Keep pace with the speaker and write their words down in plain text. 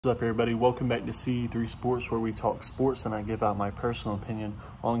What's up, everybody? Welcome back to CE3 Sports, where we talk sports and I give out my personal opinion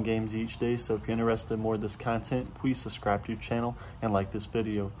on games each day. So if you're interested in more of this content, please subscribe to the channel and like this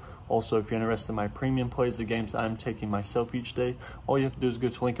video. Also, if you're interested in my premium plays, the games I'm taking myself each day, all you have to do is go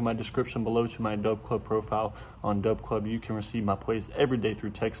to the link in my description below to my Dub Club profile. On Dub Club, you can receive my plays every day through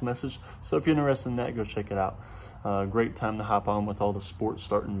text message. So if you're interested in that, go check it out. Great time to hop on with all the sports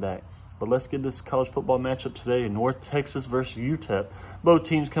starting back. But let's get this college football matchup today. North Texas versus UTEP. Both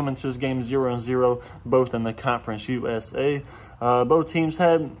teams coming to this game 0-0, both in the Conference USA. Both teams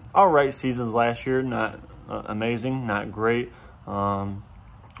had all right seasons last year. Not amazing, not great.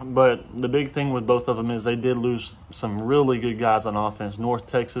 But the big thing with both of them is they did lose some really good guys on offense. North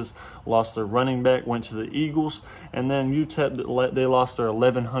Texas lost their running back, went to the Eagles, and then UTEP, they lost their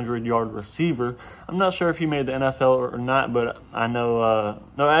 1,100-yard receiver. I'm not sure if he made the NFL or not, but I know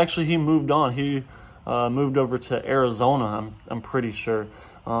no, actually he moved on. He moved over to Arizona, I'm pretty sure.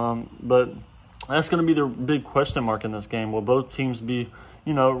 But that's going to be the big question mark in this game. Will both teams be,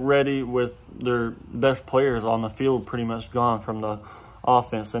 ready with their best players on the field pretty much gone from the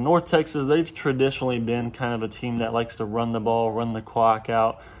offense? And North Texas, they've traditionally been kind of a team that likes to run the ball, run the clock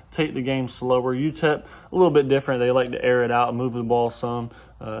out, take the game slower. UTEP, a little bit different. They like to air it out, move the ball some,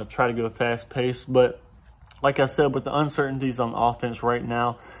 try to go fast pace. But like I said, with the uncertainties on offense right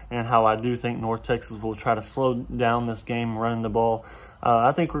now and how I do think North Texas will try to slow down this game running the ball,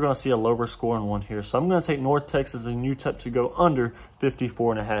 I think we're going to see a lower scoring one here. So I'm going to take North Texas and UTEP to go under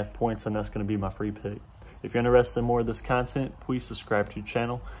 54.5 points, and that's going to be my free pick. If you're interested in more of this content, please subscribe to the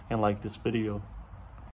channel and like this video.